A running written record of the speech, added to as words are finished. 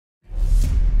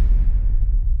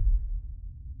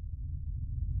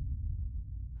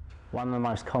One of the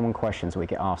most common questions we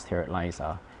get asked here at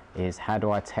Lazer is how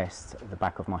do I test the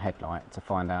back of my headlight to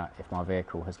find out if my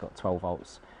vehicle has got 12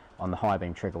 volts on the high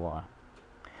beam trigger wire.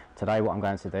 Today what I'm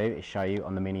going to do is show you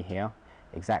on the Mini here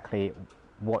exactly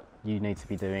what you need to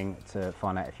be doing to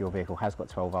find out if your vehicle has got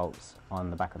 12 volts on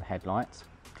the back of the headlight.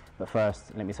 But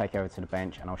first, let me take you over to the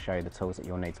bench and I'll show you the tools that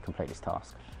you'll need to complete this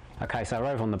task. Okay, so we're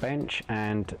over on the bench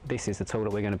and this is the tool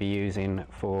that we're going to be using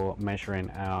for measuring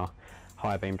our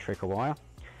high beam trigger wire.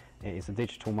 It is a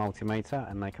digital multimeter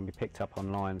and they can be picked up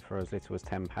online for as little as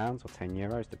 £10 or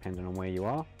 €10 depending on where you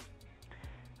are.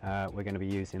 We're going to be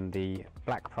using the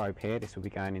black probe here. This will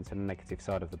be going into the negative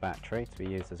side of the battery to be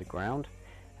used as a ground,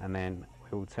 and then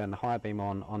we'll turn the high beam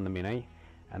on the Mini,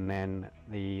 and then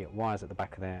the wires at the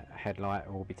back of the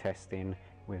headlight will be testing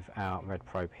with our red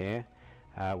probe here.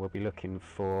 We'll be looking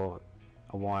for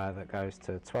a wire that goes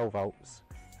to 12 volts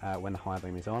when the high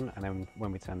beam is on, and then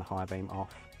when we turn the high beam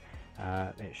off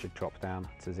it should drop down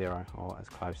to 0 or as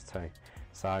close to.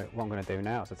 So what I'm going to do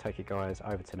now is I'll take you guys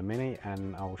over to the Mini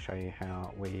and I'll show you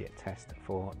how we test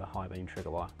for the high beam trigger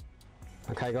wire.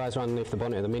 Okay guys, we're underneath the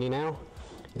bonnet of the Mini now.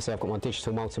 You see I've got my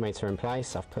digital multimeter in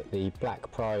place. I've put the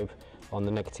black probe on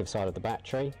the negative side of the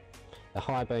battery. The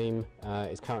high beam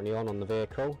is currently on the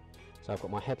vehicle. So I've got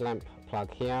my headlamp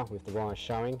plug here with the wires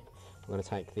showing. I'm going to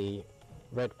take the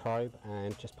red probe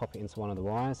and just pop it into one of the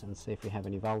wires and see if we have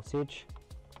any voltage.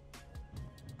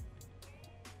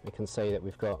 We can see that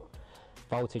we've got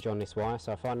voltage on this wire,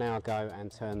 so if I now go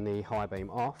and turn the high beam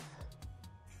off,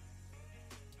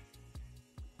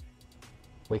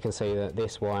 we can see that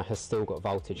this wire has still got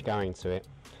voltage going to it.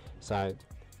 So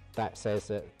that says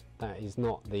that that is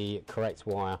not the correct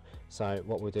wire. So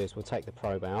what we'll do is we'll take the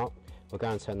probe out, we'll go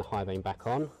and turn the high beam back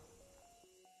on,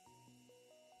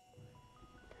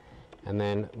 and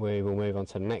then we will move on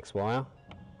to the next wire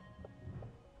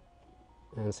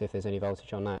and see if there's any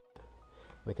voltage on that.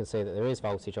 We can see that there is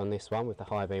voltage on this one with the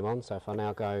high beam on, so if I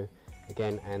now go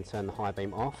again and turn the high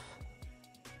beam off.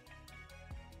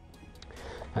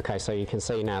 Okay, so you can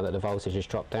see now that the voltage has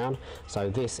dropped down. So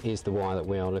this is the wire that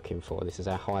we are looking for. This is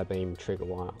our high beam trigger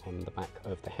wire on the back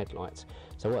of the headlights.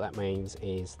 So what that means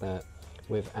is that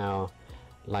with our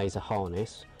laser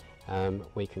harness,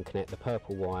 we can connect the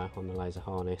purple wire on the laser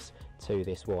harness to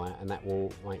this wire, and that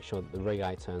will make sure that the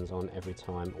relay turns on every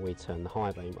time we turn the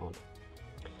high beam on.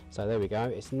 So there we go.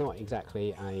 It's not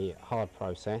exactly a hard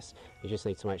process. You just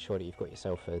need to make sure that you've got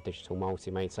yourself a digital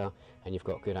multimeter and you've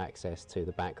got good access to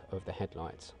the back of the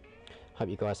headlights. Hope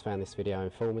you guys found this video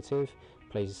informative.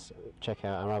 Please check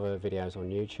out our other videos on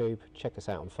YouTube, check us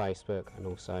out on Facebook, and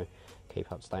also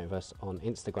keep up to date with us on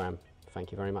Instagram.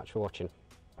 Thank you very much for watching.